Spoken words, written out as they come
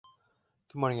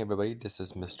Good morning, everybody. This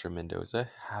is Mr. Mendoza.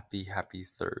 Happy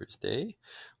Thursday.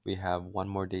 We have one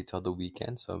more day till the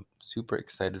weekend, so I'm super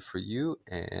excited for you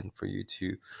and for you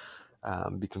to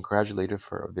be congratulated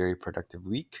for a very productive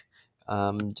week.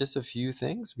 Just a few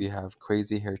things. We have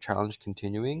Crazy Hair Challenge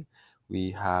continuing.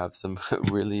 We have some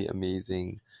really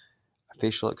amazing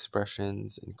facial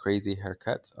expressions and crazy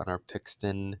haircuts on our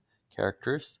Pixton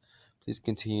characters. Please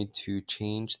continue to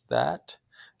change that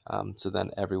so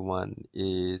then everyone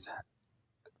is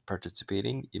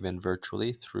participating even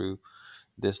virtually through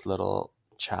this little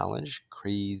challenge,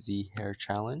 Crazy Hair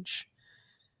Challenge.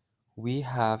 We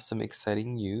have some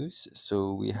exciting news.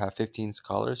 So, we have 15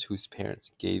 scholars whose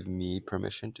parents gave me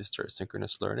permission to start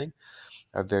synchronous learning.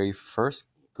 Our very first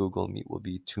Google Meet will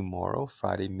be tomorrow,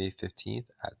 Friday, May 15th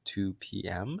at 2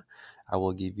 p.m. I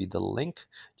will give you the link.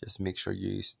 Just make sure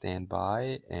you stand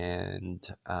by and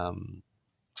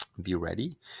be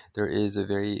ready. There is a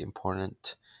very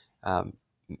important um,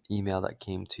 email that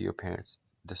came to your parents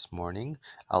this morning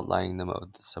outlining them of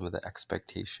some of the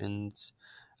expectations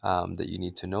that you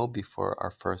need to know before our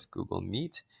first Google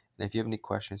Meet. And if you have any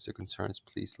questions or concerns,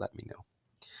 please let me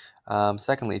know.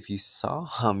 Secondly, if you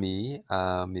saw me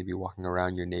maybe walking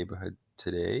around your neighborhood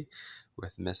today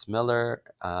with Miss Miller,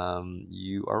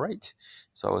 you are right.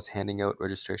 So I was handing out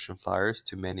registration flyers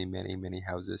to many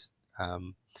houses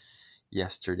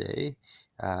yesterday.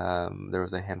 There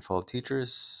was a handful of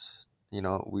teachers.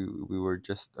 We were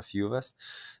just a few of us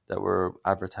that were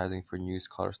advertising for new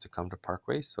scholars to come to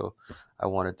Parkway. So I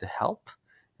wanted to help.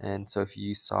 And so if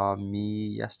you saw me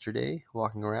yesterday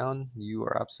walking around, you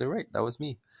are absolutely right. That was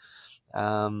me.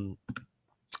 Um,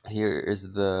 Here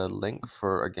is the link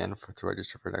for to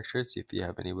register for next year. So if you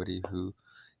have anybody who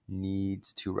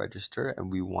needs to register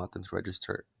and we want them to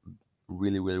register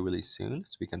really soon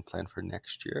so we can plan for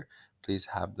next year, please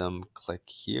have them click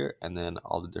here, and then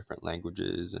all the different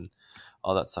languages and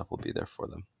all that stuff will be there for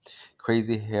them.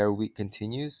 Crazy Hair Week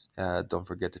continues. Don't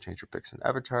forget to change your pics and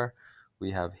avatar.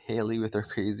 We have Haley with her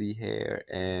crazy hair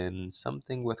and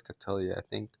something with Catalia. I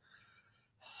think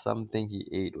something he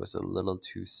ate was a little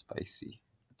too spicy.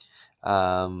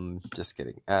 Just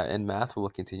kidding. In math, we will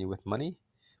continue with money.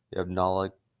 We have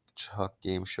knowledge hook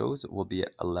game shows. It will be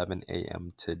at 11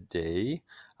 a.m. today.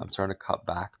 I'm trying to cut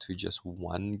back to just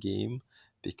one game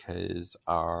because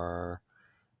our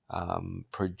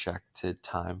projected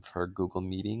time for Google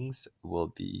meetings will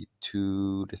be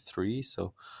 2 to 3.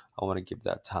 So I want to give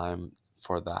that time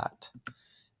for that.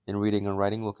 In reading and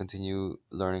writing, we'll continue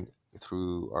learning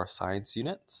through our science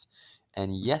units.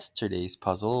 And yesterday's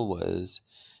puzzle was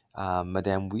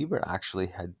Madame Weber actually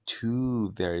had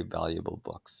two very valuable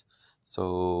books.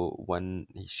 So when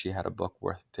she had a book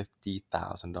worth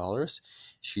 $50,000,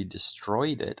 she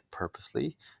destroyed it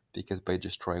purposely because by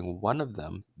destroying one of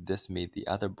them, this made the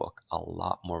other book a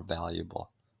lot more valuable.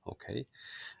 Okay,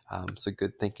 so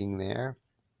good thinking there.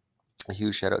 A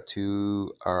huge shout out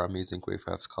to our amazing grade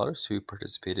 5 scholars who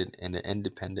participated in an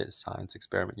independent science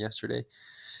experiment yesterday.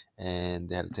 And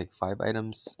they had to take 5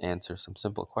 items, answer some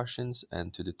simple questions,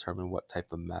 and to determine what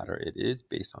type of matter it is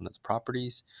based on its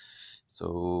properties.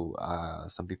 So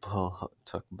some people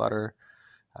took butter,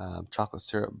 chocolate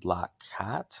syrup, black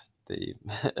cat, the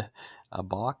a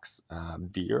box,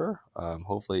 beer.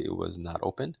 Hopefully it was not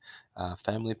open.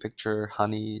 Family picture,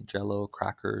 honey, jello,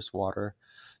 crackers, water.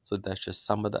 So that's just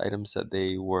some of the items that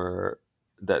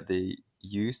they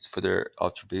used for their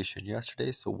observation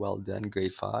yesterday. So well done,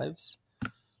 grade fives.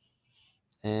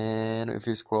 And if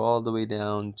you scroll all the way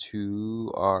down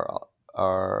to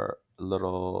our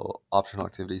little optional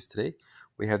activities today,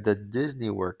 we have the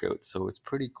Disney workout. So it's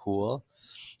pretty cool.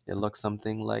 It looks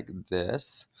something like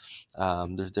this.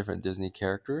 There's different Disney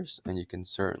characters, and you can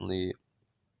certainly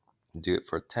do it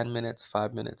for 10 minutes,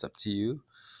 5 minutes, up to you.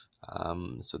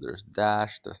 So there's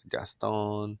Dash, there's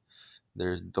Gaston,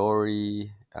 there's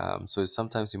Dory. So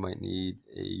sometimes you might need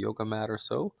a yoga mat or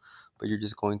so, but you're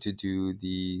just going to do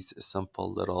these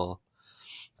simple little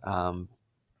um,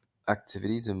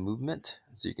 activities and movement.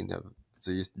 So you can have,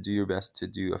 so you do your best to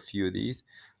do a few of these.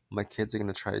 My kids are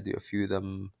going to try to do a few of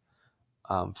them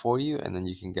for you, and then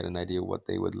you can get an idea what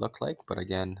they would look like. But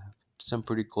again, some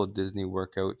pretty cool Disney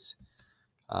workouts,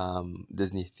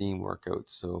 Disney theme workouts.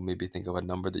 So maybe think of a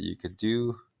number that you could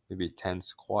do, maybe 10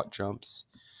 squat jumps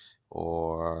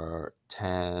or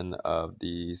 10 of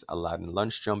these Aladdin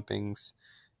lunge jumpings,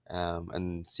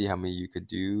 and see how many you could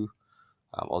do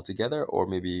altogether. Or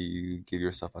maybe you give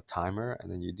yourself a timer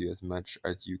and then you do as much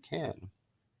as you can.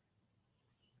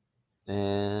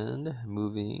 And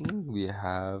moving, we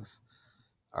have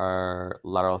our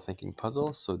lateral thinking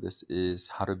puzzle. So this is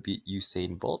how to beat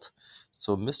Usain Bolt.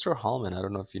 So Mr. Hallman, I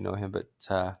don't know if you know him, but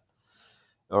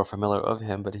or familiar of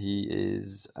him, but he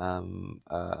is an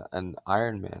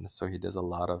Ironman, so he does a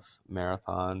lot of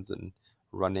marathons and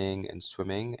running and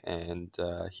swimming, and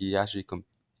he actually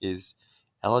is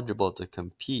eligible to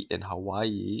compete in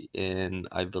Hawaii in,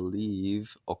 I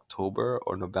believe, October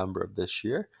or November of this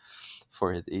year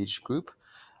for his age group.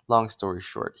 Long story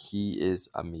short, he is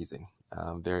amazing,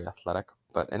 very athletic.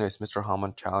 But anyways, Mr.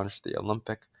 Hallman challenged the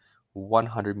Olympic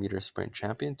 100-meter sprint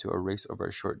champion to a race over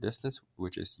a short distance,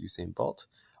 which is Usain Bolt,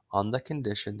 on the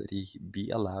condition that he be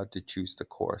allowed to choose the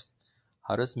course.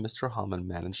 How does Mr. Hallman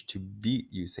manage to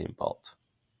beat Usain Bolt?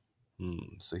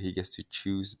 So he gets to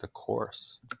choose the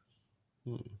course.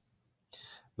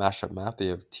 Mashup map, they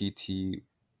have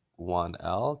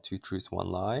TT1L, two truths,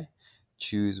 one lie.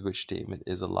 Choose which statement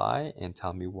is a lie and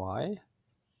tell me why.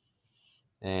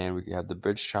 And we have the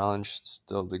bridge challenge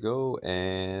still to go,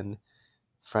 and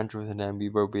French with an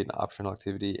MB will be an optional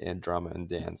activity, and drama and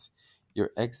dance. Your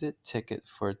exit ticket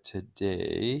for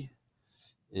today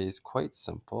is quite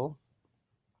simple,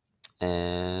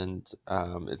 and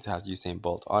it has Usain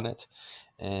Bolt on it,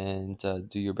 and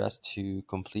do your best to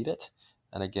complete it.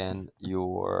 And again,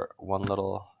 your one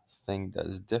little thing that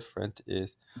is different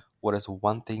is, what is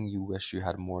one thing you wish you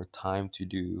had more time to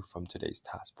do from today's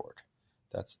task board?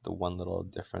 That's the one little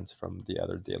difference from the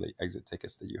other daily exit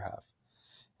tickets that you have.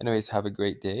 Anyways, have a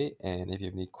great day, and if you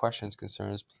have any questions,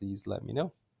 concerns, please let me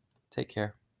know. Take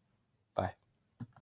care.